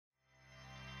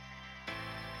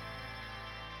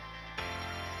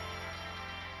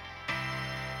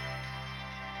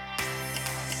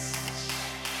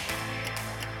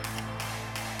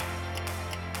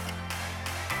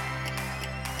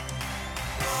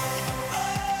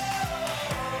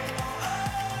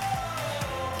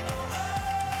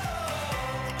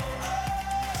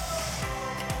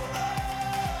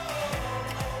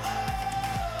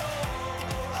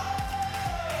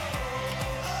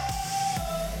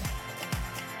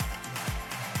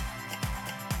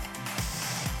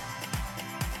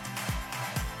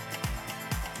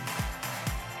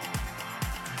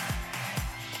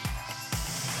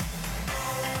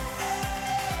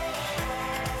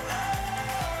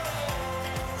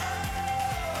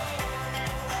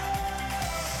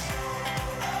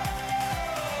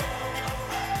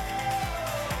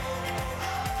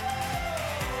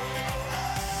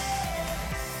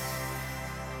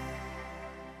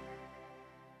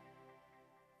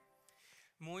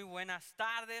buenas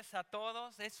tardes a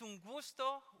todos. Es un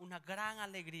gusto, una gran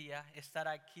alegría estar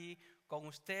aquí con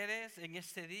ustedes en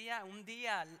este día,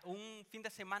 un fin de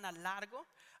semana largo.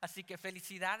 Así que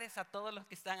felicidades a todos los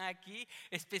que están aquí,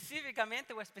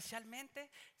 específicamente o especialmente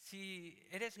si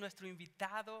eres nuestro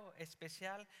invitado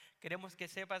especial. Queremos que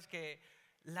sepas que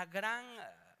la gran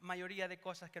mayoría de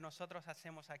cosas que nosotros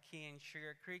hacemos aquí en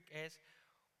Sugar Creek es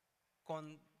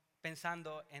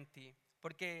pensando en ti.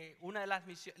 Porque una de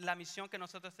la misión que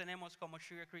nosotros tenemos como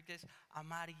Sugar Creek es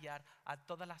amar y guiar a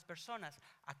todas las personas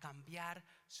a cambiar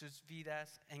sus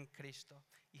vidas en Cristo.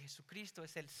 Y Jesucristo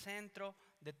es el centro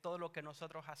de todo lo que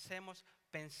nosotros hacemos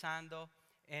pensando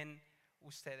en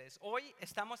ustedes. Hoy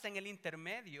estamos en el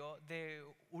intermedio de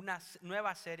una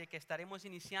nueva serie que estaremos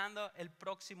iniciando el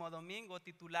próximo domingo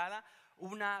titulada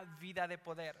Una vida de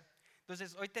poder.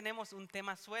 Entonces hoy tenemos un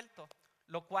tema suelto,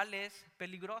 lo cual es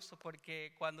peligroso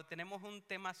porque cuando tenemos un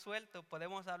tema suelto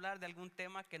podemos hablar de algún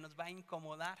tema que nos va a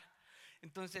incomodar.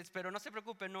 Entonces, pero no se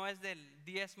preocupe, no es del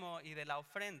diezmo y de la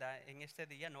ofrenda en este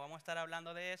día, no vamos a estar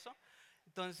hablando de eso,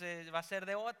 entonces va a ser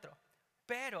de otro.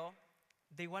 Pero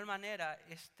de igual manera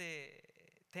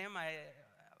este tema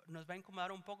nos va a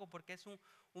incomodar un poco porque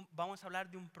vamos a hablar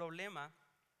de un problema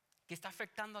que está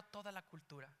afectando a toda la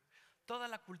cultura. Toda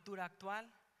la cultura actual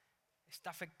está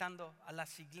afectando a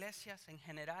las iglesias en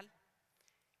general,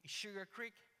 y Sugar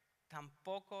Creek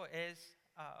tampoco es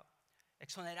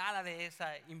exonerada de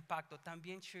ese impacto.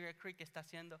 También Sugar Creek está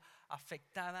siendo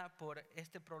afectada por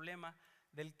este problema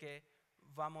del que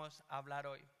vamos a hablar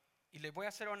hoy. Y les voy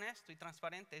a ser honesto y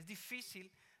transparente, es difícil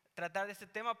tratar de este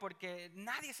tema porque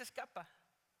nadie se escapa.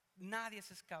 Nadie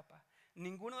se escapa.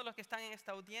 Ninguno de los que están en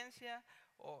esta audiencia,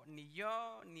 o ni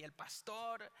yo, ni el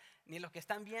pastor, ni los que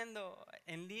están viendo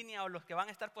en línea o los que van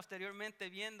a estar posteriormente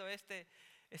viendo este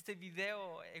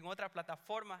video en otra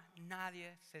plataforma,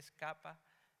 nadie se escapa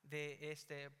de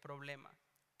este problema,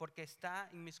 porque está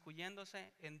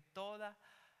inmiscuyéndose en toda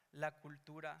la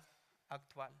cultura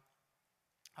actual.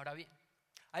 Ahora bien,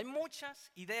 hay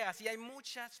muchas ideas y hay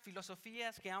muchas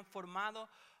filosofías que han formado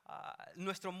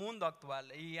nuestro mundo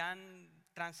actual y han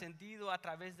trascendido a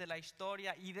través de la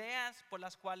historia, ideas por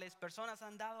las cuales personas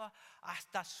han dado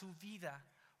hasta su vida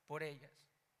por ellas.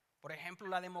 Por ejemplo,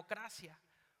 la democracia.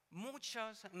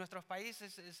 Muchos en nuestros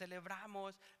países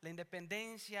celebramos la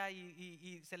independencia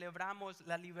y celebramos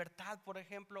la libertad, por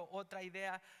ejemplo, otra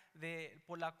idea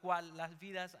por la cual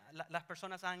las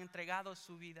personas han entregado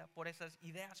su vida por esas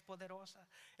ideas poderosas.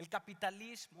 El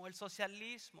capitalismo, el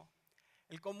socialismo,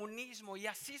 el comunismo y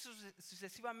así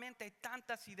sucesivamente. Hay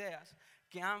tantas ideas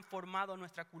que han formado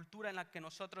nuestra cultura en la que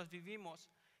nosotros vivimos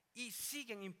y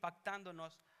siguen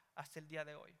impactándonos hasta el día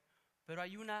de hoy. Pero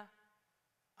hay una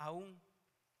aún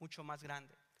mucho más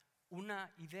grande,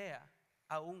 una idea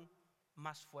aún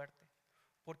más fuerte,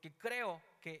 porque creo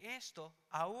que esto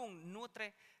aún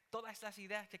nutre todas estas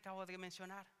ideas que acabo de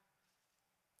mencionar.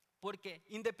 Porque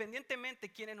independientemente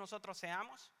de quiénes nosotros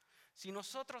seamos, si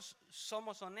nosotros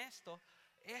somos honestos,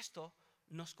 esto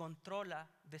nos controla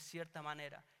de cierta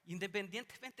manera,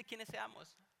 independientemente de quiénes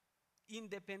seamos,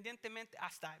 independientemente,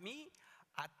 hasta a mí,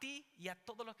 a ti y a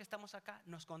todos los que estamos acá,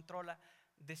 nos controla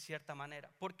de cierta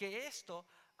manera, porque esto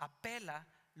apela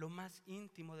lo más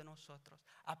íntimo de nosotros,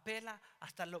 apela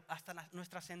hasta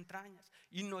nuestras entrañas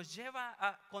y nos lleva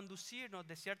a conducirnos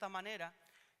de cierta manera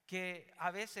que a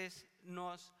veces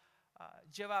nos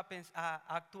lleva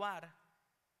a actuar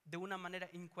de una manera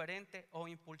incoherente o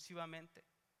impulsivamente.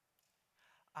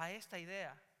 A esta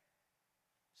idea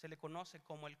se le conoce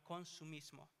como el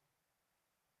consumismo.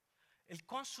 El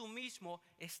consumismo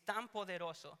es tan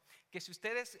poderoso que si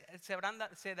ustedes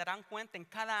se darán cuenta en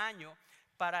cada año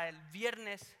para el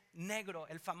Viernes Negro,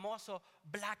 el famoso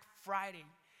Black Friday,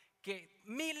 que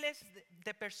miles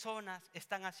de personas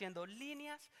están haciendo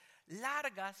líneas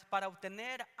largas para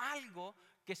obtener algo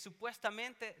que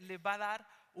supuestamente les va a dar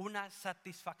una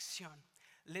satisfacción,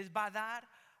 les va a dar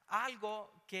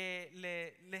algo que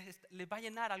les va a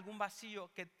llenar algún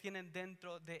vacío que tienen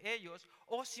dentro de ellos,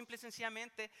 o simple y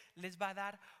sencillamente les va a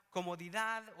dar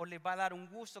comodidad o les va a dar un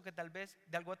gusto que tal vez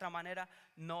de alguna otra manera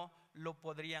no lo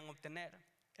podrían obtener.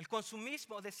 El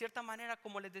consumismo, de cierta manera,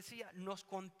 como les decía, nos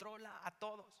controla a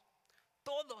todos.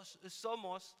 Todos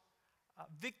somos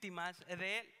víctimas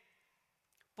de él.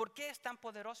 ¿Por qué es tan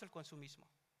poderoso el consumismo?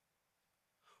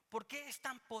 ¿Por qué es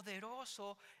tan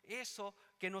poderoso eso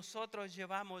que nosotros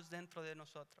llevamos dentro de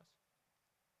nosotros?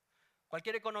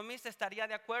 Cualquier economista estaría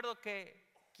de acuerdo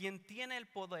que quien tiene el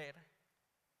poder,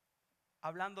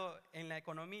 hablando en la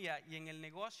economía y en el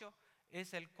negocio,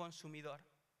 es el consumidor.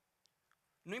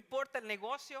 No importa el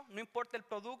negocio, no importa el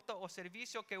producto o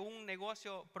servicio que un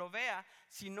negocio provea,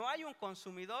 si no hay un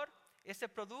consumidor, ese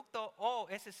producto o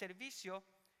ese servicio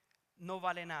no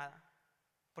vale nada.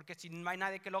 Porque si no hay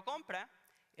nadie que lo compra,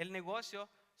 el negocio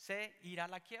se irá a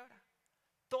la quiebra.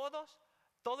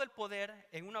 Todo el poder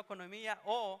en una economía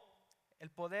o el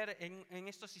poder en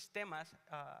estos sistemas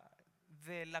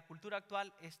de la cultura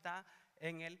actual está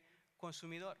en el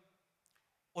consumidor.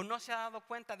 ¿O no se ha dado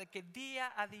cuenta de que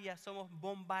día a día somos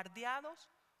bombardeados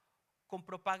con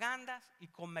propagandas y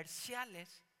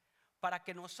comerciales para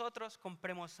que nosotros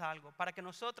compremos algo, para que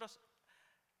nosotros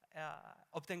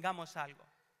obtengamos algo?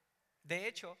 De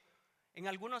hecho, en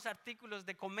algunos artículos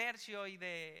de comercio y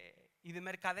de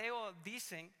mercadeo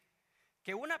dicen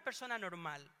que una persona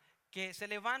normal que se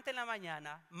levanta en la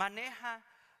mañana, maneja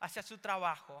hacia su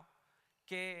trabajo,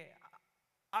 que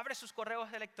abre sus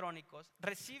correos electrónicos,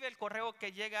 recibe el correo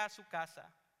que llega a su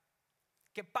casa,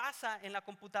 que pasa en la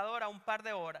computadora un par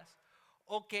de horas,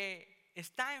 o que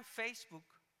está en Facebook,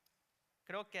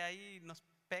 creo que ahí nos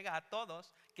pega a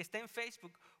todos, que está en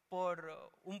Facebook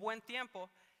por un buen tiempo,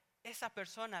 esa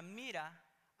persona mira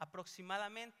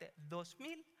aproximadamente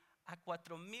 2,000 a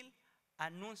 4,000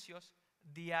 anuncios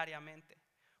diariamente.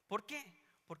 ¿Por qué?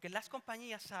 Porque las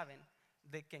compañías saben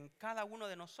de que en cada uno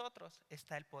de nosotros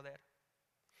está el poder.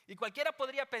 Y cualquiera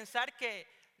podría pensar que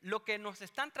lo que nos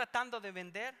están tratando de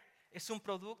vender es un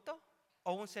producto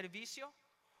o un servicio,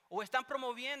 o están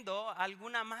promoviendo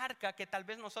alguna marca que tal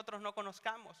vez nosotros no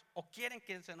conozcamos, o quieren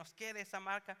que se nos quede esa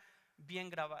marca bien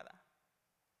grabada.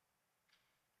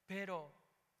 Pero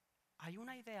hay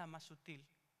una idea más sutil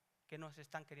que nos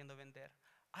están queriendo vender.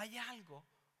 Hay algo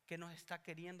que nos está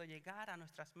queriendo llegar a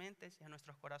nuestras mentes y a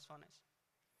nuestros corazones.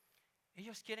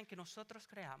 Ellos quieren que nosotros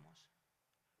creamos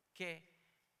que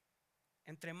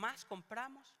entre más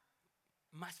compramos,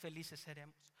 más felices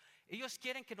seremos. Ellos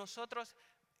quieren que nosotros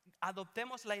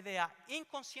adoptemos la idea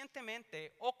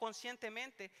inconscientemente o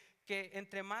conscientemente que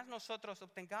entre más nosotros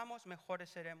obtengamos, mejores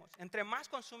seremos. Entre más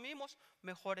consumimos,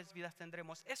 mejores vidas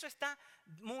tendremos. Eso está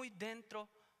muy dentro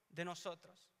de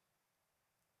nosotros.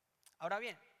 Ahora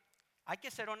bien, hay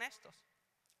que ser honestos.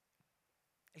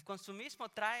 El consumismo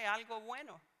trae algo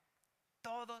bueno.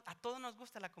 A todos nos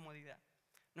gusta la comodidad.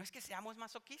 No es que seamos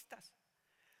masoquistas.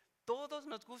 Todos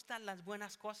nos gustan las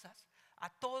buenas cosas. A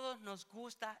todos nos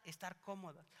gusta estar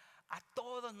cómodos. A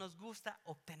todos nos gusta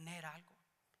obtener algo.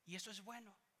 Y eso es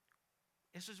bueno.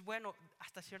 Eso es bueno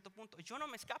hasta cierto punto. Yo no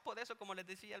me escapo de eso, como les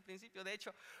decía al principio. De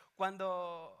hecho,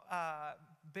 cuando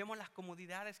vemos las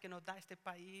comodidades que nos da este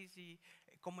país y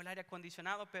como el aire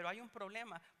acondicionado, pero hay un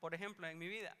problema, por ejemplo, en mi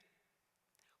vida.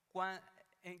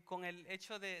 Con el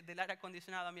hecho del aire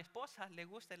acondicionado, a mi esposa le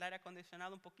gusta el aire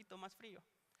acondicionado un poquito más frío.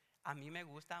 A mí me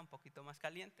gusta un poquito más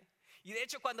caliente. Y de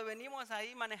hecho, cuando venimos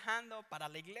ahí manejando para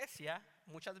la iglesia,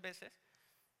 muchas veces,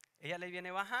 ella le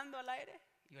viene bajando al aire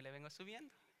y yo le vengo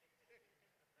subiendo.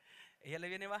 Ella le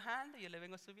viene bajando y yo le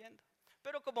vengo subiendo.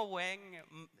 Pero como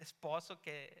buen esposo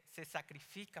que se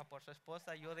sacrifica por su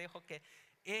esposa, yo dejo que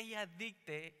ella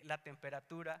dicte la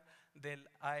temperatura del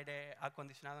aire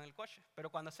acondicionado en el coche.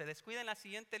 Pero cuando se descuida en la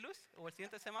siguiente luz o el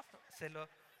siguiente semáforo, se lo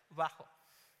bajo.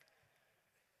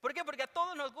 ¿Por qué? Porque a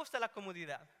todos nos gusta la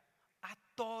comodidad. A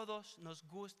todos nos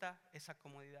gusta esa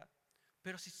comodidad.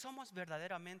 Pero si somos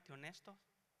verdaderamente honestos,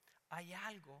 hay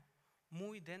algo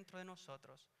muy dentro de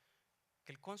nosotros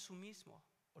que el consumismo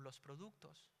o los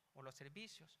productos o los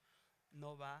servicios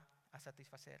no va a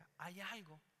satisfacer. Hay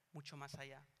algo mucho más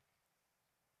allá.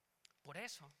 Por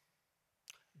eso,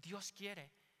 Dios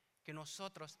quiere que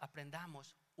nosotros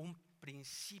aprendamos un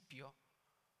principio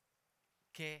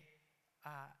que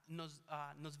nos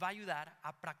va a ayudar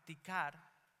a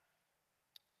practicar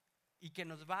y que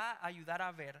nos va a ayudar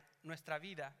a ver nuestra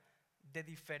vida de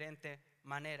diferente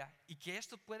manera, y que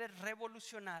esto puede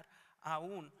revolucionar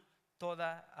aún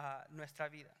toda nuestra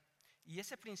vida. Y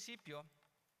ese principio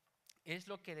es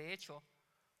lo que de hecho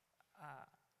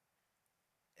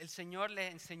el Señor le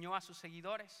enseñó a sus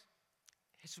seguidores.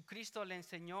 Jesucristo le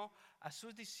enseñó a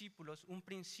sus discípulos un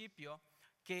principio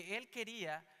que Él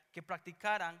quería que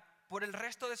practicaran por el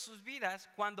resto de sus vidas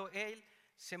cuando Él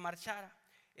se marchara.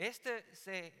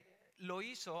 Se lo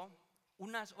hizo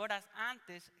unas horas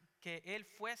antes que Él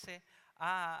fuese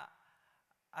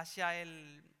hacia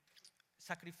el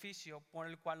sacrificio por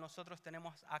el cual nosotros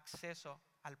tenemos acceso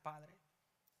al Padre.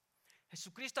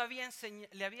 Jesucristo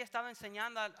le había estado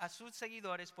enseñando a sus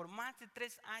seguidores por más de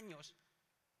 3 años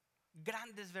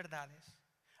grandes verdades.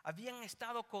 Habían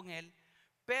estado con Él,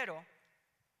 pero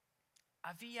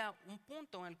había un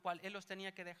punto en el cual Él los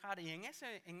tenía que dejar, y en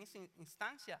esa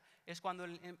instancia es cuando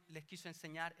Él les quiso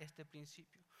enseñar este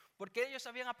principio, porque ellos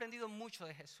habían aprendido mucho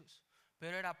de Jesús,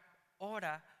 pero era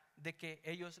hora de que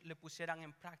ellos le pusieran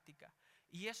en práctica.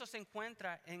 Y eso se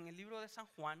encuentra en el libro de San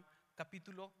Juan,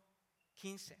 capítulo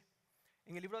 15.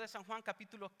 En el libro de San Juan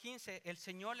capítulo 15, el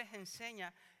Señor les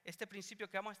enseña este principio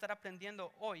que vamos a estar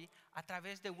aprendiendo hoy a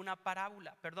través de una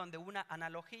parábola, de una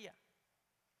analogía.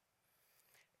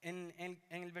 En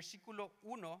el versículo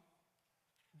 1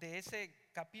 de ese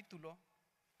capítulo,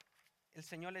 el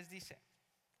Señor les dice: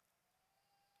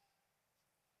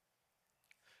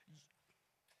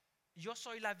 yo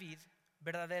soy la vid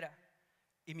verdadera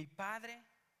y mi Padre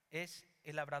es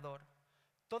el labrador.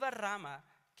 Toda rama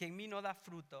que en mí no da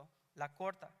fruto, la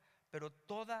corta, pero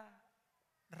toda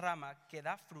rama que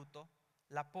da fruto,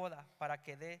 la poda para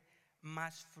que dé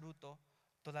más fruto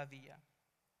todavía.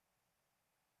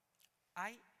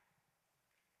 Hay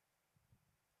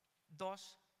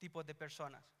dos tipos de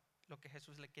personas, lo que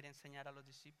Jesús le quiere enseñar a los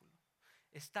discípulos.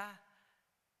 Está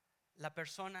la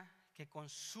persona que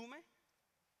consume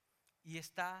y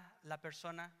está la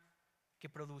persona que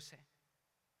produce.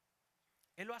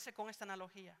 Él lo hace con esta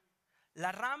analogía: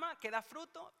 la rama que da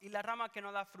fruto y la rama que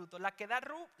no da fruto. La que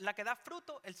da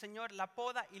fruto, el Señor la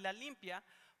poda y la limpia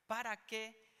para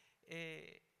que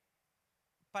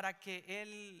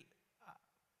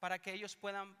ellos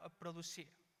puedan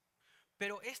producir.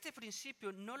 Pero este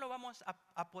principio no lo vamos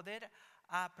a poder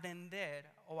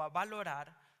aprender o a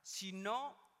valorar si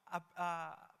no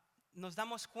nos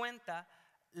damos cuenta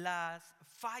las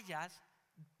fallas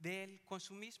del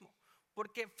consumismo.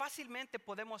 Porque fácilmente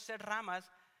podemos ser ramas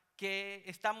que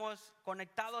estamos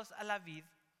conectados a la vid,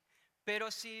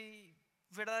 pero si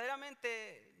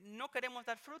verdaderamente no queremos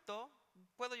dar fruto,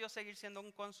 puedo yo seguir siendo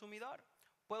un consumidor,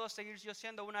 puedo seguir yo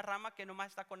siendo una rama que nomás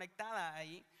está conectada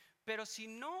ahí. Pero si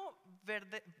no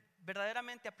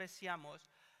verdaderamente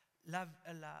apreciamos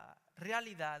la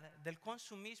realidad del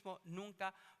consumismo,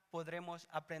 nunca podremos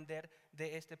aprender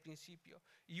de este principio.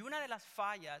 Y una de las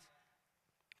fallas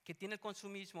que tiene el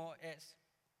consumismo es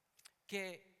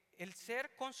que el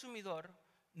ser consumidor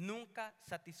nunca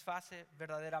satisface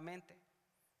verdaderamente.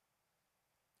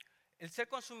 El ser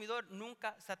consumidor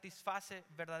nunca satisface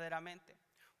verdaderamente.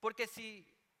 Porque si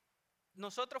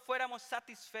nosotros fuéramos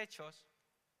satisfechos,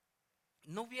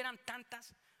 no hubieran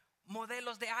tantos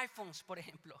modelos de iPhones, por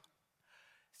ejemplo.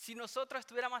 Si nosotros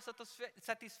estuviéramos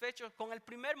satisfechos con el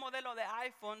primer modelo de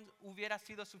iPhone, hubiera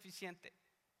sido suficiente.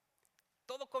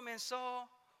 Todo comenzó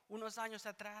unos años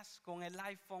atrás con el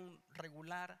iPhone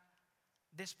regular,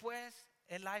 después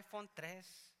el iPhone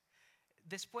 3,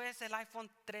 después el iPhone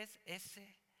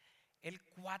 3S, el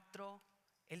 4,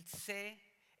 el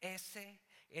CS,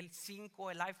 el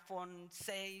 5, el iPhone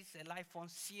 6, el iPhone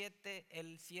 7,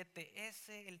 el 7S,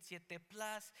 el 7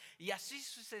 Plus, y así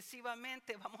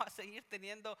sucesivamente vamos a seguir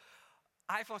teniendo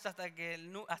iPhones hasta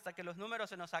que los números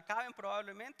se nos acaben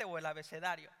probablemente, o el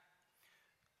abecedario.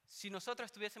 Si nosotros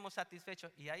estuviésemos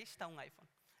satisfechos, y ahí está un iPhone,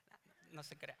 no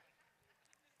se crea.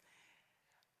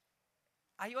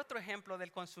 Hay otro ejemplo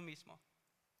del consumismo.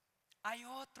 Hay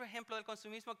otro ejemplo del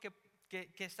consumismo que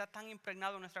está tan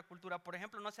impregnado en nuestra cultura. Por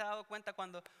ejemplo, ¿no se ha dado cuenta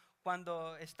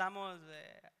cuando estamos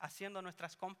haciendo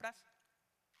nuestras compras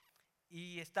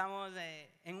y estamos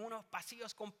en unos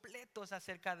pasillos completos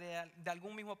acerca de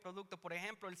algún mismo producto? Por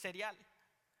ejemplo, el cereal.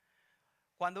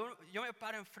 Cuando yo me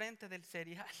paro enfrente del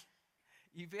cereal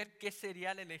y ver qué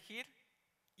cereal elegir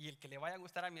y el que le vaya a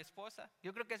gustar a mi esposa,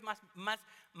 yo creo que es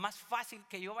más fácil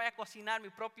que yo vaya a cocinar mi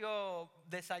propio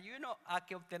desayuno a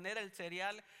que obtener el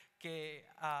cereal que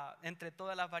entre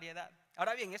toda la variedad.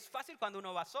 Ahora bien, es fácil cuando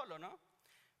uno va solo, ¿no?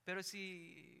 Pero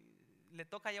si le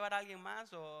toca llevar a alguien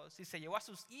más, o si se llevó a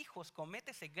sus hijos,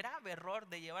 comete ese grave error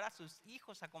de llevar a sus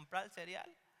hijos a comprar el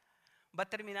cereal, va a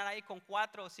terminar ahí con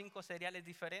 4 o 5 cereales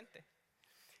diferentes.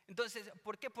 Entonces,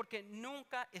 ¿por qué? Porque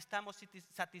nunca estamos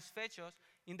satisfechos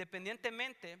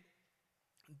independientemente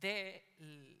de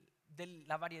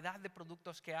la variedad de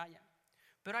productos que haya.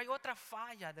 Pero hay otra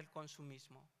falla del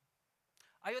consumismo.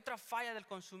 Hay otra falla del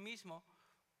consumismo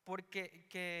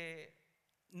que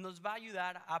nos va a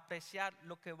ayudar a apreciar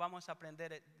lo que vamos a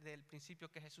aprender del principio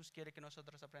que Jesús quiere que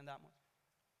nosotros aprendamos.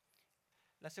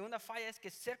 La segunda falla es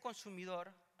que ser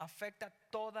consumidor afecta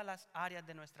todas las áreas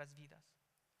de nuestras vidas.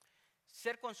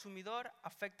 Ser consumidor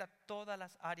afecta todas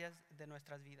las áreas de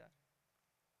nuestras vidas.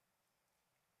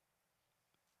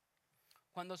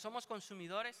 Cuando somos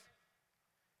consumidores,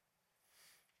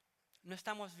 no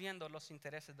estamos viendo los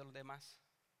intereses de los demás.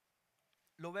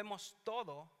 Lo vemos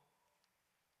todo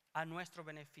a nuestro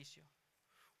beneficio.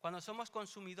 Cuando somos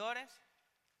consumidores,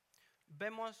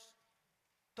 vemos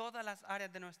todas las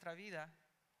áreas de nuestra vida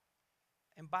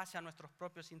en base a nuestros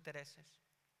propios intereses.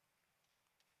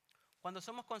 Cuando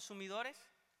somos consumidores,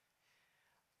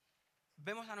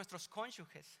 vemos a nuestros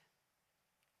cónyuges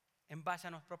en base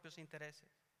a nuestros propios intereses.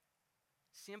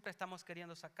 siempre estamos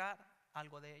queriendo sacar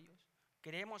algo de ellos.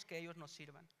 Queremos que ellos nos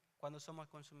sirvan cuando somos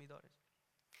consumidores.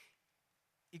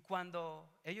 Y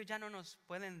cuando ellos ya no nos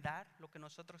pueden dar lo que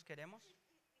nosotros queremos,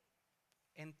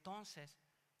 entonces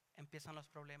empiezan los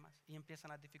problemas y empiezan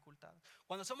las dificultades.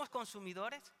 Cuando somos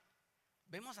consumidores,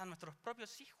 vemos a nuestros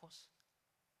propios hijos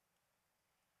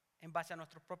en base a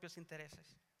nuestros propios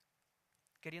intereses,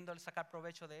 queriendo sacar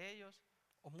provecho de ellos,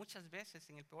 o muchas veces,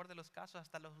 en el peor de los casos,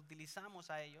 hasta los utilizamos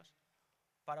a ellos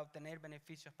para obtener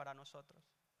beneficios para nosotros.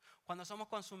 Cuando somos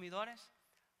consumidores,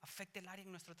 afecta el área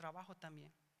en nuestro trabajo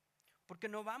también. Porque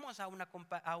no vamos a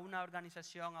una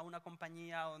organización, a una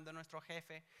compañía donde nuestro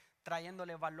jefe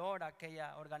trayéndole valor a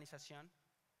aquella organización,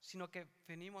 sino que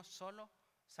venimos solo a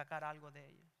sacar algo de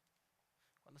ellos.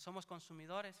 Cuando somos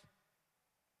consumidores,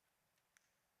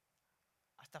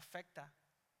 hasta afecta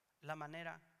la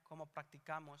manera como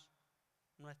practicamos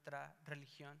nuestra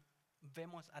religión.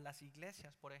 Vemos a las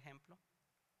iglesias, por ejemplo,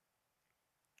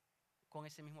 con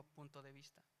ese mismo punto de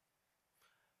vista.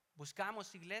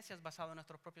 Buscamos iglesias basadas en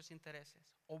nuestros propios intereses,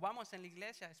 o vamos en la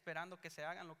iglesia esperando que se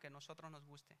hagan lo que a nosotros nos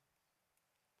guste.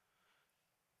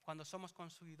 Cuando somos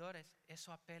consumidores,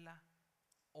 eso apela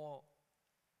o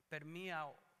permea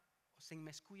o se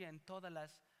inmiscuye en todas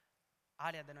las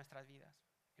áreas de nuestras vidas,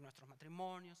 en nuestros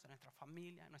matrimonios, en nuestra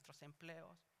familia, en nuestros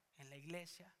empleos, en la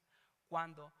iglesia,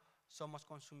 cuando somos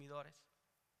consumidores.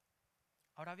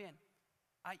 Ahora bien,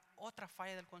 hay otra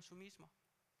falla del consumismo,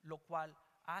 lo cual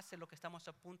hace lo que estamos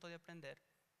a punto de aprender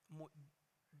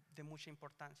de mucha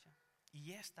importancia.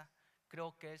 Y esta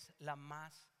creo que es la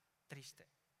más triste.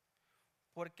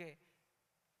 Porque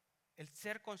el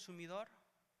ser consumidor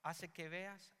hace que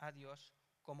veas a Dios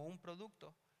como un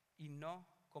producto y no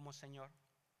como Señor.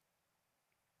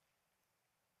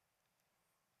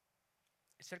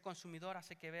 El ser consumidor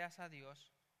hace que veas a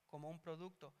Dios como un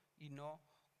producto y no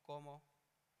como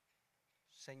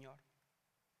Señor.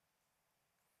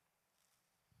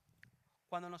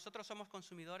 Cuando nosotros somos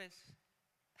consumidores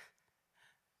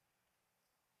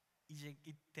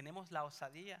y tenemos la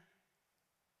osadía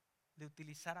de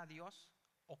utilizar a Dios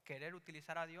o querer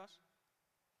utilizar a Dios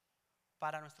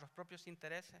para nuestros propios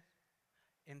intereses,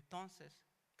 entonces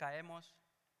caemos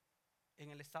en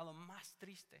el estado más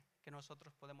triste que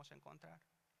nosotros podemos encontrar.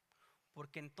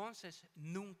 Porque entonces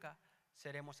nunca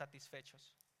seremos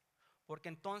satisfechos. Porque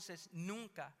entonces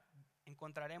nunca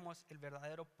encontraremos el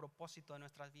verdadero propósito de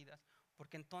nuestras vidas.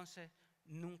 Porque entonces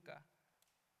nunca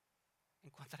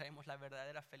encontraremos la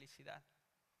verdadera felicidad.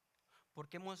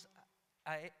 Porque hemos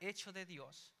hecho de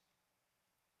Dios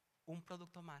un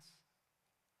producto más,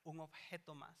 un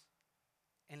objeto más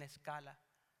en la escala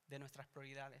de nuestras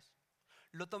prioridades.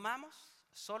 Lo tomamos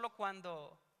solo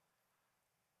cuando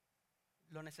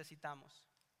lo necesitamos.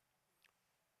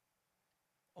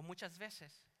 O muchas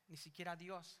veces ni siquiera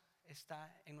Dios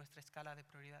está en nuestra escala de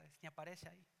prioridades, ni aparece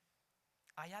ahí.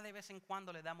 Allá de vez en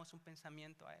cuando le damos un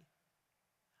pensamiento a Él.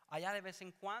 Allá de vez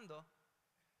en cuando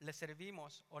le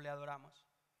servimos o le adoramos.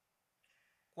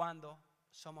 Cuando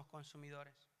somos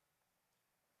consumidores.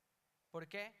 ¿Por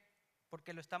qué?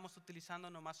 Porque lo estamos utilizando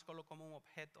nomás solo como un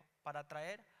objeto para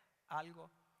atraer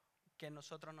algo que a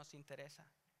nosotros nos interesa.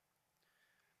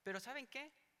 Pero ¿saben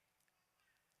qué?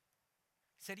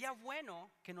 Sería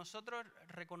bueno que nosotros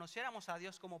reconociéramos a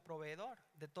Dios como proveedor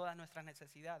de todas nuestras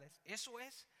necesidades. Eso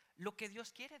es lo que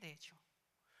Dios quiere, de hecho.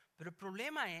 Pero el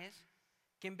problema es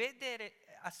que en vez de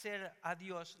hacer a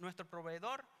Dios nuestro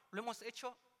proveedor, lo hemos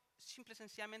hecho simple y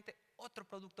sencillamente otro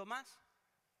producto más,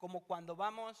 como cuando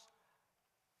vamos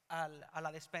a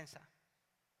la despensa.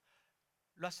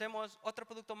 Lo hacemos otro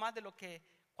producto más de lo que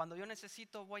cuando yo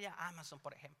necesito voy a Amazon,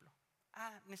 por ejemplo.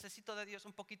 Necesito de Dios,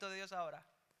 un poquito de Dios ahora.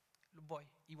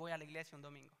 Voy a la iglesia un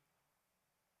domingo.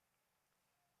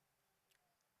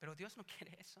 Pero Dios no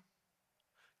quiere eso.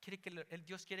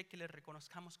 Dios quiere que le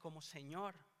reconozcamos como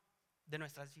Señor de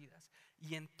nuestras vidas.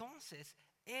 Y entonces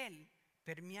Él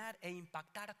permear e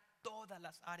impactar todas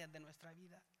las áreas de nuestra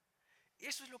vida.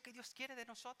 Eso es lo que Dios quiere de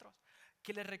nosotros.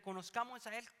 Que le reconozcamos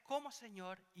a Él como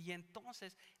Señor y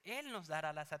entonces Él nos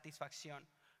dará la satisfacción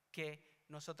que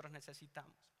nosotros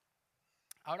necesitamos.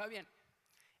 Ahora bien,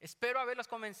 espero haberlos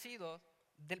convencido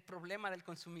del problema del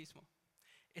consumismo.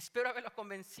 Espero haberlos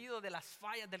convencido de las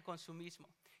fallas del consumismo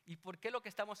y por qué lo que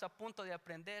estamos a punto de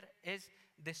aprender es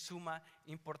de suma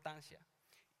importancia.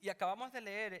 Y acabamos de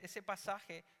leer ese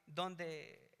pasaje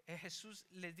donde Jesús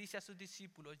les dice a sus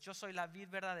discípulos: yo soy la vid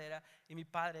verdadera y mi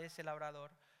Padre es el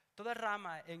labrador. Toda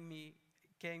rama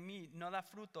que en mí no da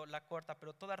fruto la corta,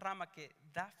 pero toda rama que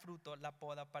da fruto la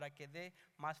poda para que dé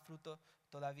más fruto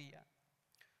todavía.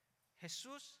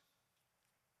 Jesús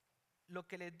lo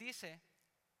que les dice,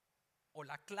 o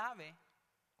la clave,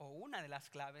 o una de las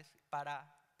claves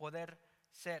para poder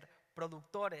ser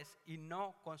productores y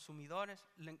no consumidores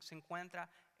se encuentra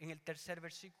en el tercer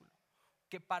versículo.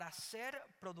 Que para ser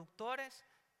productores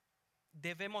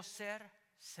debemos ser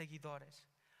seguidores.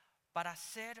 Para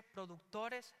ser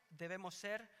productores debemos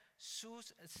ser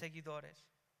sus seguidores.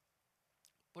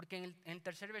 Porque en el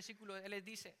tercer versículo Él les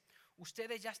dice: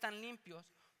 ustedes ya están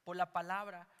limpios por la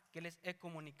palabra que les he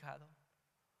comunicado.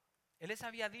 Él les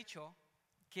había dicho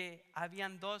que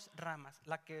habían dos ramas,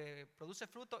 la que produce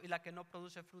fruto y la que no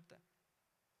produce fruto.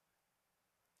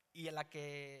 Y en la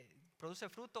que produce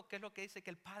fruto, ¿qué es lo que dice que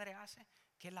el Padre hace?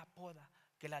 Que la poda,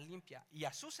 que la limpia. Y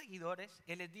a sus seguidores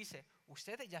Él les dice: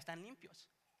 ustedes ya están limpios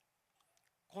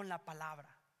con la palabra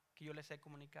que yo les he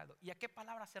comunicado. ¿Y a qué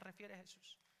palabra se refiere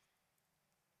Jesús?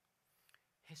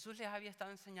 Jesús les había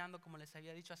estado enseñando, como les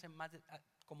había dicho, hace más de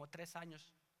como 3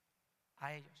 años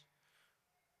a ellos.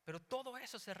 Pero todo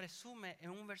eso se resume en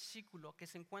un versículo que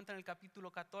se encuentra en el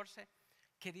capítulo 14,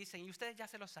 que dice, y ustedes ya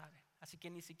se lo saben, así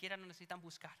que ni siquiera lo necesitan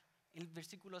buscar. El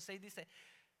versículo 6 dice: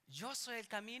 yo soy el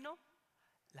camino,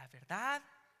 la verdad.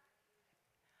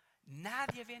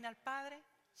 Nadie viene al Padre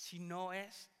si no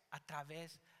es a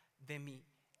través de mí.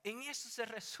 En eso se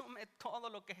resume todo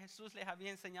lo que Jesús les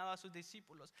había enseñado a sus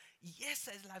discípulos. Y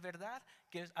esa es la verdad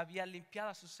que había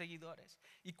limpiado a sus seguidores.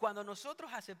 Y cuando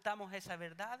nosotros aceptamos esa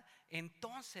verdad,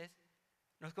 entonces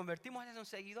nos convertimos en sus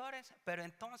seguidores, pero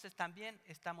entonces también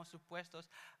estamos supuestos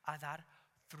a dar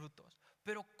frutos.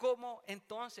 Pero ¿cómo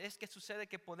entonces es que sucede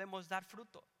que podemos dar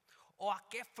fruto? ¿O a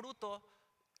qué fruto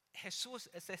Jesús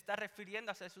se está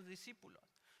refiriendo a sus discípulos?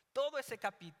 Todo ese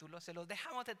capítulo se los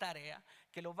dejamos de tarea,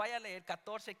 que lo vaya a leer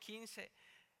 14, 15,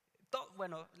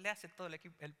 bueno, léase todo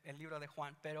el libro de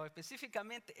Juan, pero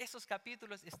específicamente esos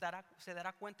capítulos se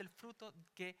dará cuenta el fruto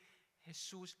que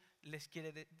Jesús les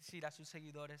quiere decir a sus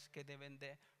seguidores que deben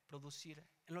de producir.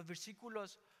 En los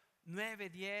versículos 9,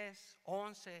 10,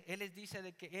 11, Él les dice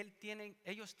de que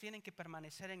ellos tienen que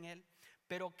permanecer en Él,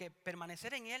 pero que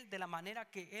permanecer en Él de la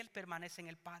manera que Él permanece en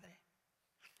el Padre.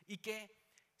 Y que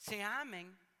se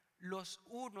amen los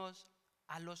unos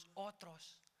a los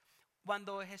otros.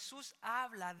 Cuando Jesús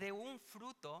habla de un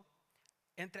fruto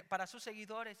para sus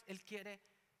seguidores, Él quiere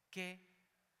que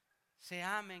se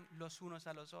amen los unos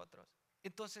a los otros.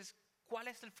 Entonces, ¿cuál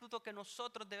es el fruto que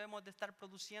nosotros debemos de estar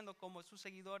produciendo como sus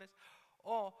seguidores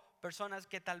o personas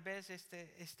que tal vez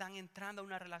están entrando a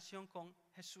una relación con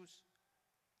Jesús?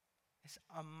 Es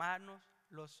amarnos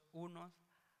los unos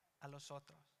a los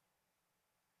otros.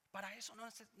 Para eso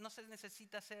no se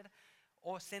necesita hacer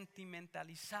o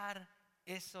sentimentalizar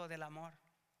eso del amor.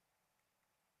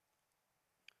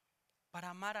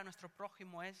 Para amar a nuestro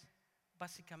prójimo es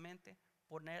básicamente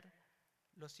poner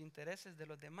los intereses de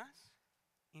los demás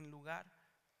en lugar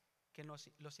que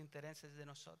los intereses de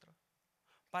nosotros.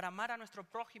 Para amar a nuestro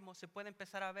prójimo se puede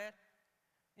empezar a ver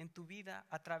en tu vida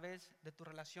a través de tu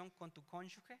relación con tu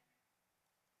cónyuge,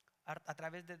 a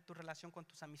través de tu relación con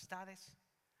tus amistades,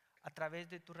 a través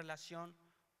de tu relación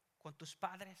con tus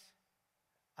padres,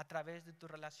 a través de tu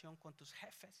relación con tus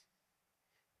jefes.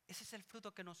 Ese es el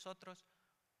fruto que nosotros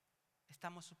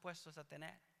estamos supuestos a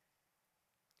tener.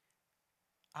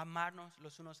 Amarnos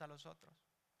los unos a los otros.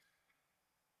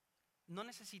 No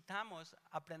necesitamos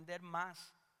aprender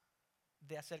más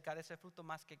de acerca de ese fruto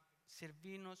más que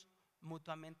servirnos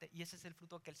mutuamente, y ese es el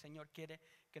fruto que el Señor quiere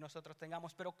que nosotros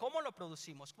tengamos. Pero ¿cómo lo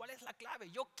producimos? ¿Cuál es la clave?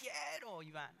 Yo quiero,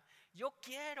 Iván, yo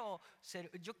quiero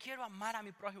amar a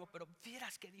mi prójimo, pero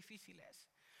vieras qué difícil es.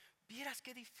 Vieras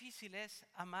qué difícil es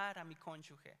amar a mi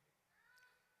cónyuge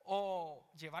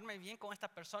o llevarme bien con esta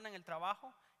persona en el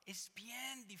trabajo. Es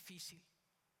bien difícil.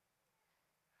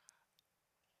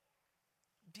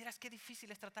 Vieras qué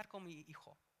difícil es tratar con mi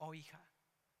hijo o hija.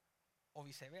 O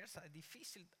viceversa, es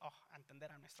difícil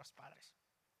entender a nuestros padres.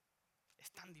 Es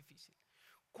tan difícil.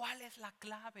 ¿Cuál es la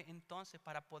clave entonces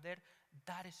para poder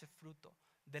dar ese fruto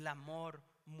del amor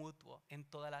mutuo en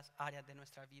todas las áreas de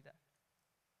nuestra vida?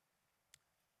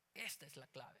 Esta es la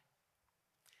clave.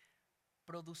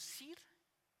 Producir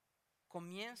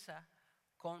comienza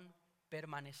con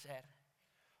permanecer.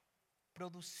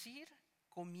 Producir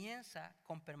comienza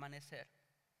con permanecer.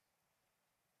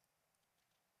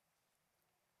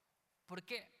 ¿Por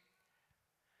qué?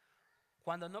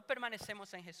 Cuando no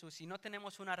permanecemos en Jesús y no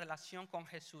tenemos una relación con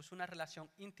Jesús, una relación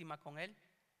íntima con Él,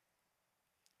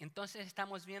 entonces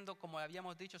estamos viendo, como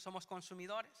habíamos dicho, somos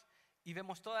consumidores y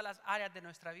vemos todas las áreas de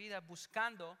nuestra vida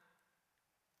buscando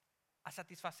a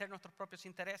satisfacer nuestros propios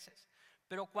intereses.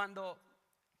 Pero cuando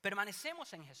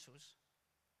permanecemos en Jesús,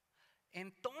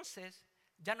 entonces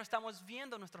ya no estamos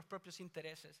viendo nuestros propios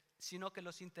intereses, sino que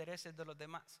los intereses de los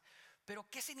demás. Pero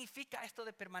 ¿qué significa esto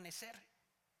de permanecer?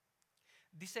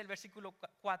 Dice el versículo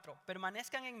 4,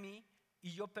 permanezcan en mí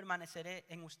y yo permaneceré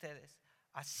en ustedes.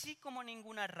 Así como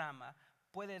ninguna rama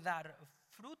puede dar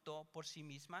fruto por sí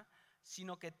misma,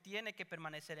 sino que tiene que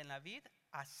permanecer en la vid,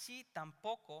 así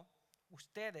tampoco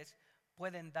ustedes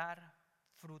pueden dar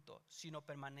fruto si no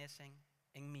permanecen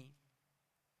en mí.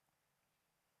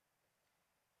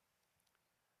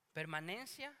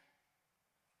 Permanencia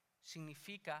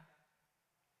significa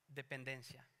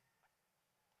dependencia.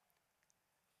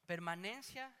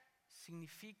 Permanencia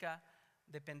significa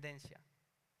dependencia.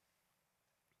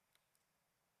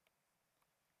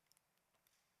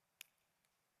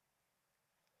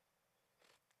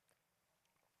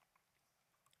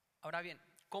 Ahora bien,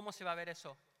 ¿cómo se va a ver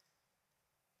eso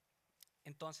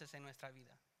entonces en nuestra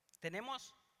vida?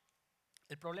 Tenemos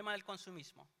el problema del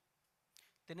consumismo.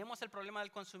 Tenemos el problema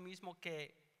del consumismo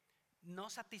que no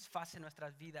satisface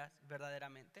nuestras vidas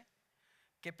verdaderamente,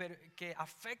 que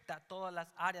afecta todas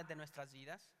las áreas de nuestras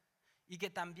vidas y que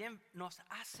también nos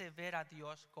hace ver a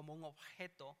Dios como un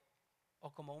objeto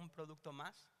o como un producto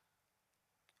más.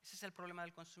 Ese es el problema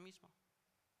del consumismo.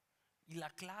 Y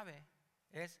la clave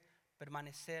es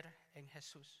permanecer en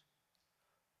Jesús.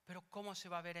 Pero ¿cómo se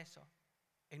va a ver eso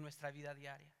en nuestra vida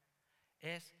diaria?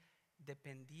 Es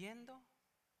dependiendo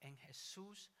en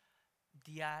Jesús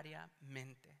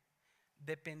diariamente.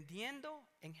 Dependiendo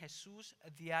en Jesús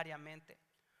diariamente.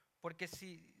 Porque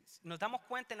si nos damos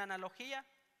cuenta en la analogía,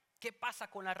 ¿qué pasa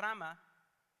con la rama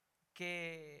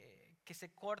que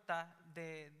se corta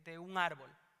de un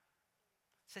árbol?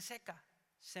 Se seca,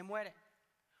 se muere.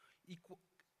 Y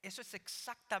eso es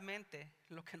exactamente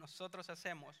lo que nosotros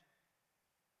hacemos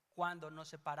cuando nos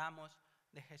separamos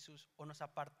de Jesús o nos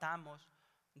apartamos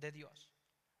de Dios.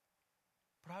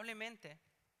 Probablemente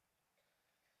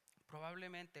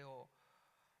o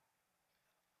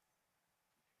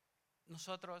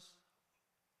nosotros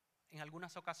en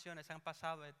algunas ocasiones han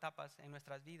pasado etapas en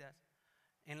nuestras vidas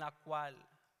en la cual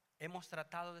hemos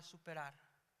tratado de superar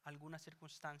alguna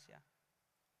circunstancia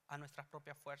a nuestras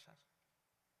propias fuerzas.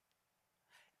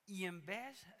 Y en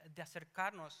vez de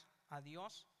acercarnos a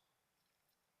Dios,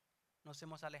 nos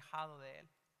hemos alejado de Él.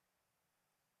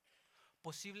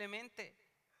 Posiblemente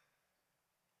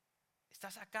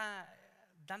estás acá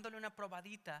dándole una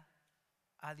probadita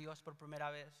a Dios por primera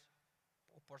vez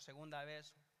o por segunda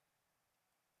vez,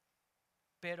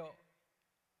 pero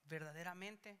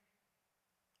verdaderamente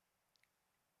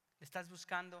estás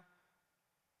buscando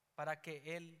para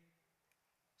que Él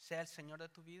sea el Señor de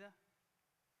tu vida,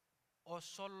 o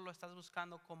solo lo estás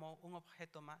buscando como un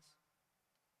objeto más,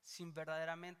 sin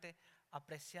verdaderamente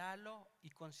apreciarlo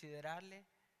y considerarle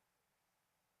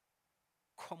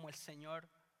como el Señor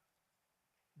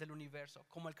del universo,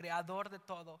 como el creador de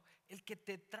todo, el que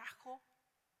te trajo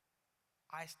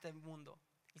a este mundo,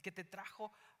 el que te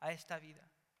trajo a esta vida.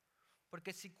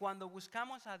 Porque si cuando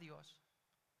buscamos a Dios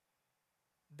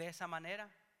de esa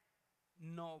manera,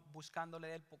 no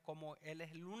buscándole Él como Él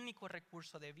es el único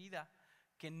recurso de vida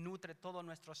que nutre todo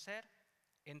nuestro ser,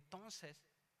 entonces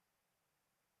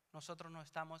nosotros nos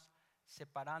estamos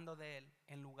separando de Él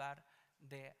en lugar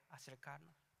de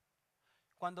acercarnos.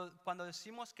 Cuando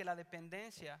decimos que la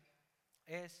dependencia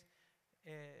es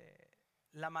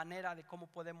la manera de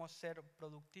cómo podemos ser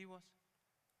productivos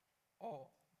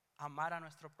o amar a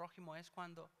nuestro prójimo, es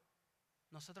cuando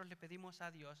nosotros le pedimos a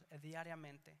Dios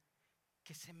diariamente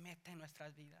que se meta en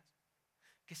nuestras vidas,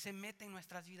 que se meta en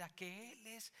nuestras vidas, que Él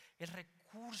es el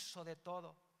recurso de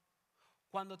todo.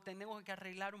 Cuando tenemos que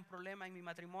arreglar un problema en mi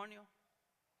matrimonio,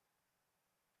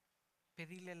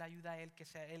 pedirle la ayuda a Él, que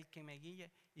sea Él que me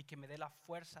guíe y que me dé la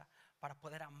fuerza para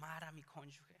poder amar a mi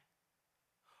cónyuge.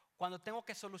 Cuando tengo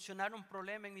que solucionar un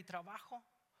problema en mi trabajo,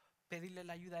 pedirle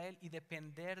la ayuda a Él y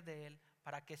depender de Él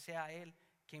para que sea Él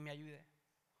quien me ayude.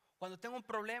 Cuando tengo un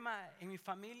problema en mi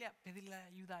familia, pedirle la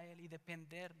ayuda a Él y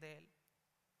depender de Él.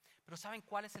 Pero ¿saben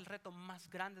cuál es el reto más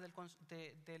grande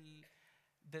de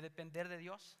depender de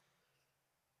Dios?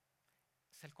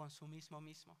 Es el consumismo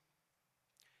mismo.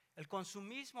 El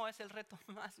consumismo es el reto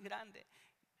más grande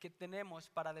que tenemos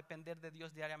para depender de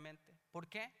Dios diariamente. ¿Por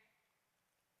qué?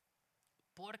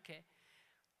 Porque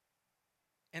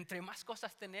entre más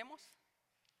cosas tenemos,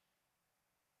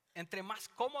 entre más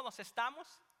cómodos estamos,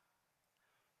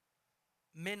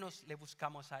 menos le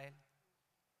buscamos a Él.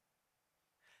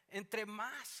 Entre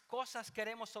más cosas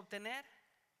queremos obtener,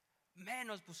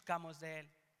 menos buscamos de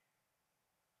Él.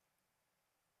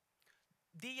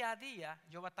 Día a día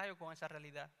yo batallo con esa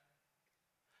realidad.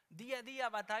 Día a día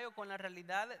batallo con la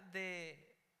realidad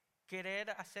de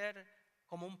querer hacer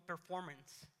como un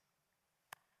performance.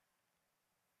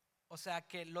 O sea,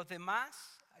 que los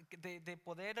demás, de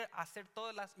poder hacer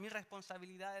todas mis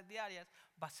responsabilidades diarias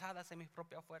basadas en mis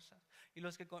propias fuerzas. Y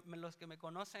los que me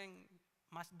conocen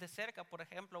más de cerca, por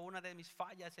ejemplo, una de mis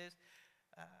fallas es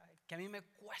que a mí me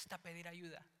cuesta pedir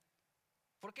ayuda.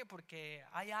 ¿Por qué? Porque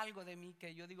hay algo de mí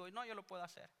que yo digo, no, yo lo puedo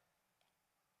hacer.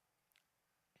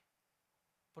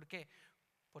 ¿Por qué?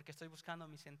 Porque estoy buscando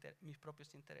mis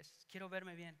propios intereses. Quiero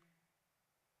verme bien.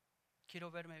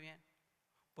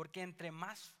 Porque entre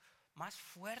más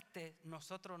fuerte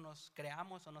nosotros nos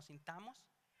creamos o nos sintamos,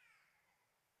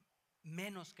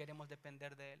 menos queremos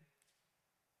depender de Él.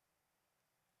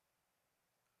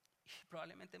 Y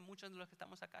probablemente muchos de los que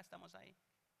estamos acá estamos ahí.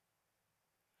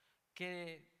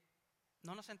 Que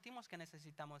no nos sentimos que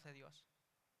necesitamos de Dios.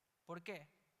 ¿Por qué?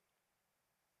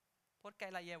 Porque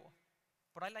ahí la llevo.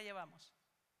 Por ahí la llevamos.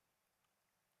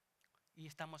 Y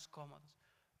estamos cómodos.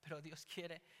 Pero Dios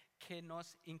quiere que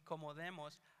nos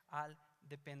incomodemos al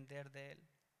depender de Él.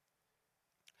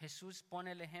 Jesús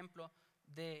pone el ejemplo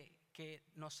de que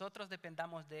nosotros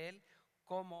dependamos de Él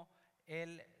como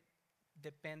Él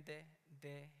depende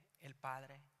del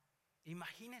Padre.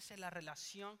 Imagínese la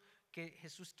relación que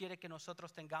Jesús quiere que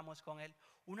nosotros tengamos con Él.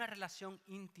 Una relación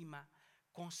íntima,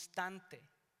 constante.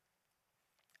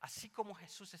 Así como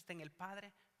Jesús está en el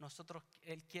Padre,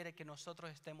 Él quiere que nosotros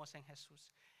estemos en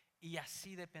Jesús. Y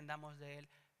así dependamos de Él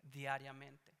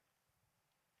diariamente.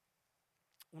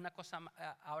 Una cosa,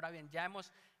 ahora bien, ya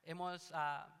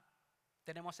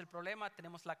tenemos el problema,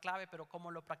 tenemos la clave, pero ¿cómo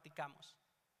lo practicamos?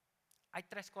 Hay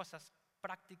 3 cosas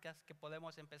prácticas que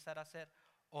podemos empezar a hacer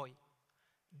hoy.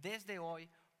 Desde hoy,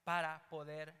 para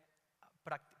poder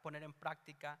poner en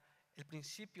práctica el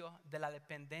principio de la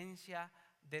dependencia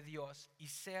de Dios y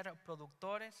ser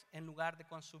productores en lugar de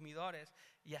consumidores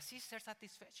y así ser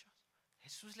satisfechos.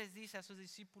 Jesús les dice a sus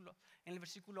discípulos en el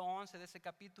versículo 11 de ese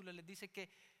capítulo, les dice que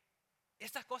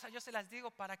estas cosas yo se las digo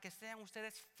para que sean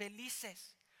ustedes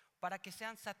felices, para que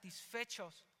sean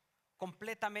satisfechos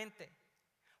completamente.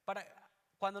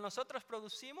 Cuando nosotros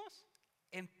producimos,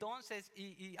 entonces,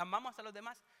 y amamos a los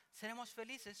demás, seremos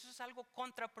felices. Eso es algo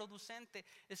contraproducente,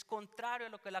 es contrario a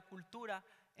lo que la cultura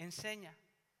enseña.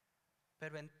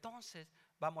 Pero entonces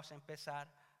vamos a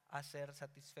empezar a ser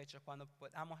satisfechos cuando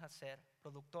podamos ser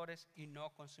productores y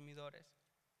no consumidores.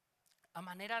 A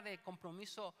manera de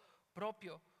compromiso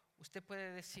propio, usted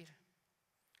puede decir: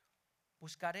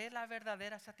 buscaré la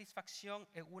verdadera satisfacción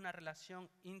en una relación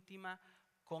íntima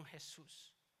con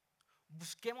Jesús.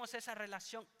 Busquemos esa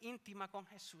relación íntima con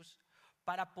Jesús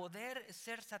para poder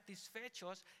ser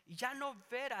satisfechos y ya no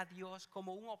ver a Dios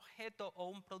como un objeto o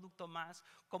un producto más,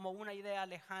 como una idea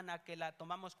lejana que la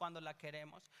tomamos cuando la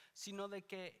queremos, sino de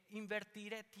que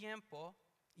invertiré tiempo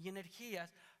y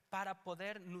energías para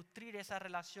poder nutrir esa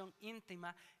relación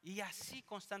íntima y así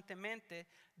constantemente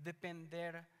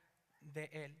depender de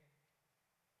Él.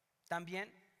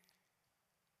 También,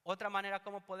 otra manera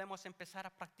como podemos empezar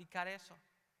a practicar eso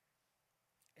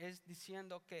es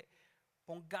diciendo que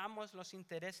pongamos los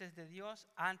intereses de Dios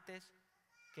antes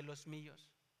que los míos.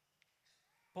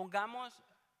 Pongamos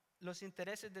los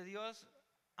intereses de Dios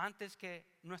antes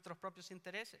que nuestros propios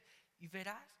intereses y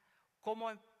verás cómo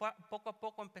poco a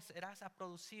poco empezarás a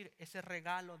producir ese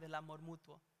regalo del amor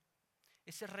mutuo,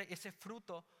 ese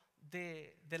fruto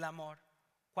del amor.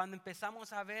 Cuando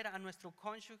empezamos a ver a nuestro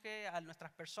cónyuge, a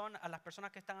nuestras personas, a las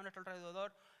personas que están a nuestro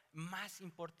alrededor,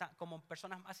 como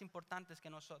personas más importantes que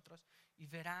nosotros, y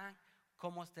verán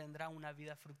cómo tendrá una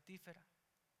vida fructífera.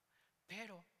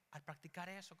 Pero al practicar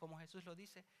eso, como Jesús lo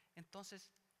dice,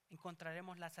 entonces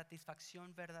encontraremos la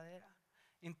satisfacción verdadera.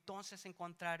 Entonces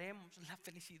encontraremos la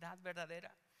felicidad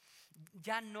verdadera.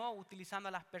 Ya no utilizando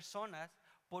a las personas,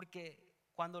 porque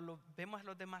cuando vemos a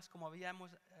los demás, como habíamos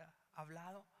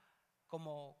hablado,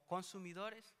 como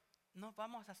consumidores, no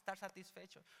vamos a estar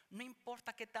satisfechos. No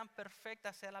importa qué tan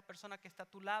perfecta sea la persona que está a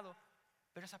tu lado,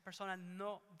 pero esa persona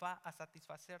no va a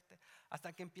satisfacerte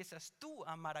hasta que empiezas tú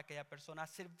a amar a aquella persona, a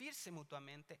servirse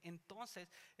mutuamente. Entonces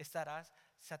estarás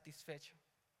satisfecho.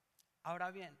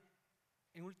 Ahora bien,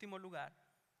 en último lugar,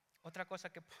 otra cosa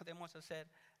que podemos hacer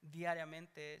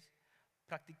diariamente es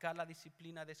practicar la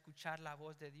disciplina de escuchar la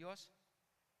voz de Dios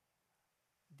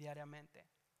diariamente.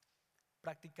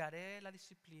 Practicaré la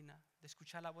disciplina de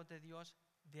escuchar la voz de Dios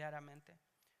diariamente.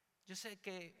 Yo sé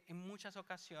que en muchas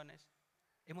ocasiones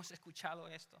hemos escuchado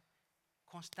esto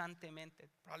constantemente.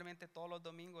 Probablemente todos los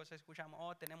domingos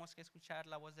escuchamos: tenemos que escuchar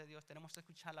la voz de Dios, tenemos que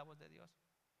escuchar la voz de Dios.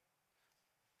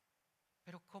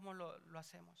 Pero ¿cómo lo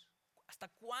hacemos? ¿Hasta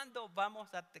cuándo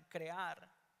vamos a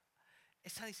crear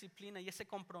esa disciplina y ese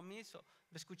compromiso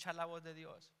de escuchar la voz de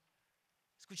Dios?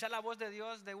 Escuchar la voz de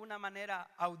Dios de una manera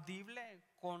audible,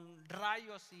 con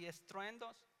rayos y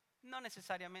estruendos. No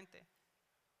necesariamente.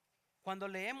 Cuando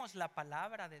leemos la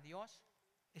palabra de Dios,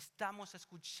 estamos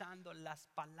escuchando las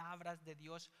palabras de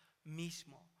Dios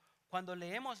mismo. Cuando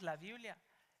leemos la Biblia,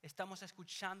 estamos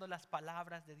escuchando las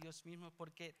palabras de Dios mismo,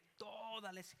 porque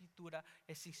toda la escritura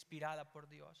es inspirada por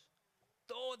Dios.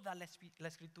 Toda la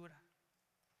escritura.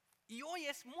 Y hoy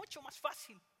es mucho más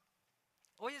fácil.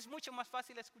 Hoy es mucho más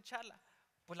fácil escucharla.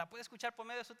 Pues la puede escuchar por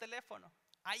medio de su teléfono.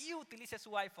 Ahí utilice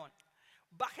su iPhone.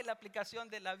 Baje la aplicación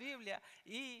de la Biblia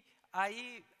y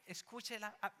ahí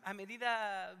escúchela a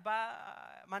medida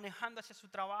va manejando hacia su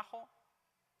trabajo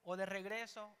o de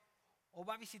regreso o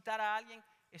va a visitar a alguien.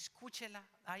 Escúchela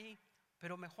ahí.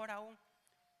 Pero mejor aún,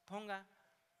 ponga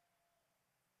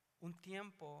un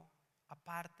tiempo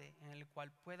aparte en el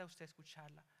cual pueda usted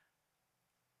escucharla.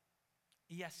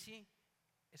 Y así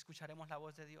escucharemos la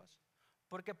voz de Dios.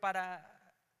 Porque para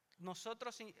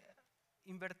nosotros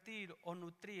invertir o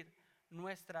nutrir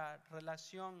nuestra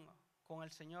relación con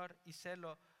el Señor y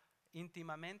serlo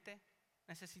íntimamente,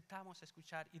 necesitamos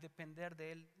escuchar y depender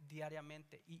de Él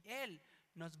diariamente. Y Él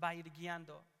nos va a ir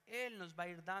guiando, Él nos va a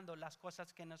ir dando las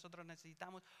cosas que nosotros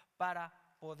necesitamos para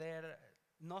poder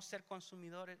no ser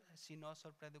consumidores, sino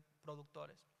ser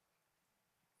productores.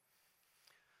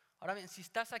 Ahora bien, si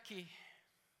estás aquí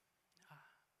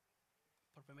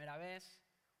por primera vez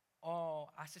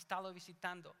o has estado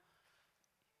visitando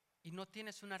y no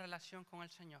tienes una relación con el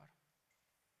Señor,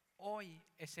 hoy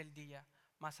es el día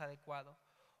más adecuado.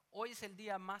 Hoy es el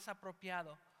día más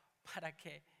apropiado para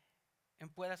que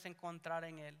puedas encontrar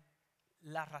en Él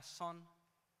la razón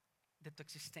de tu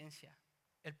existencia,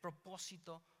 el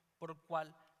propósito por el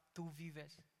cual tú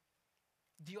vives.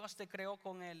 Dios te creó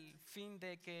con el fin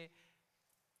de que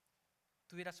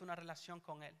tuvieras una relación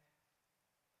con Él,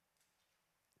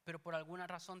 pero por alguna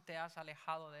razón te has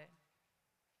alejado de Él.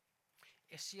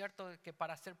 Es cierto que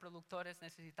para ser productores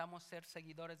necesitamos ser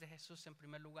seguidores de Jesús en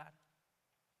primer lugar.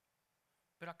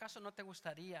 Pero ¿acaso no te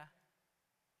gustaría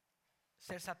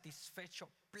ser satisfecho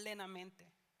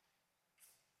plenamente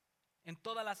en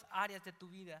todas las áreas de tu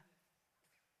vida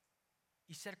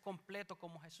y ser completo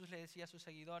como Jesús le decía a sus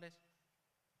seguidores?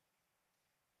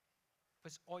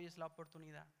 Pues hoy es la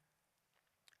oportunidad.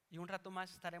 Y un rato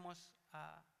más estaremos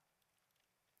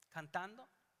cantando.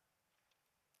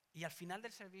 Y al final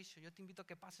del servicio yo te invito a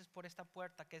que pases por esta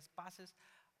puerta, que pases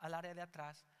al área de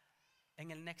atrás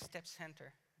en el Next Step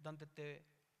Center, donde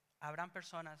habrán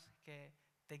personas que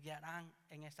te guiarán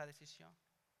en esta decisión.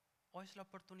 Hoy es la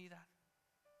oportunidad.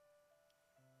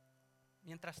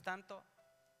 Mientras tanto,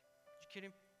 yo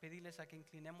quiero pedirles a que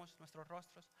inclinemos nuestros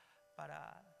rostros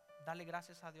para darle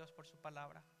gracias a Dios por su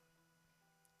palabra.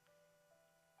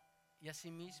 Y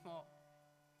asimismo,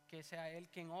 que sea Él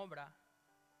quien obra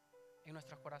en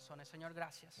nuestros corazones. Señor,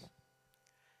 gracias.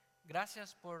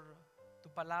 Gracias por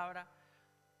tu palabra,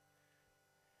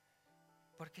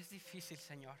 porque es difícil,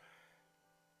 Señor,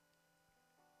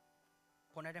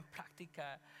 poner en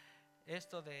práctica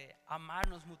esto de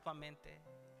amarnos mutuamente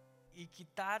y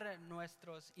quitar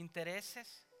nuestros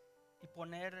intereses y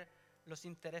poner los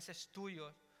intereses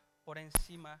tuyos por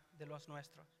encima de los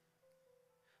nuestros.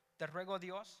 Te ruego,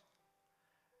 Dios,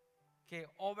 que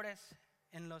obres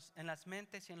en las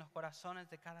mentes y en los corazones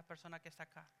de cada persona que está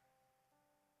acá.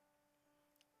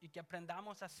 Y que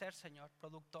aprendamos a ser, Señor,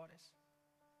 productores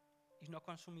y no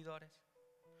consumidores.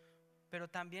 Pero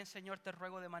también, Señor, te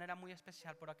ruego de manera muy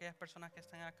especial por aquellas personas que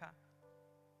están acá,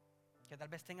 que tal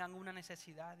vez tengan una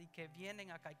necesidad y que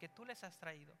vienen acá y que tú les has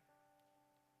traído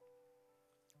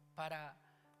para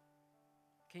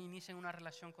que inicien una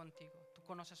relación contigo. Tú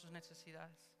conoces sus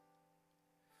necesidades.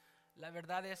 La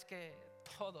verdad es que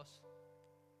todos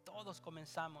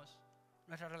comenzamos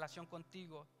nuestra relación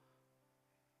contigo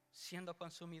siendo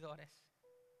consumidores,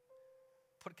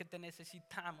 porque te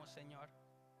necesitamos, Señor.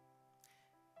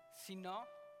 Si no,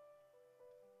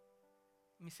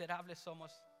 miserables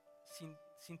somos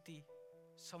sin ti,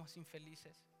 somos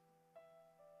infelices.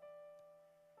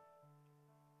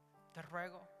 Te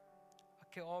ruego a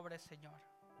que obres, Señor,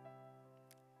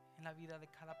 en la vida de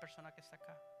cada persona que está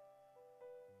acá.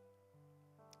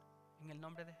 En el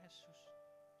nombre de Jesús.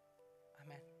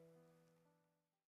 Amén.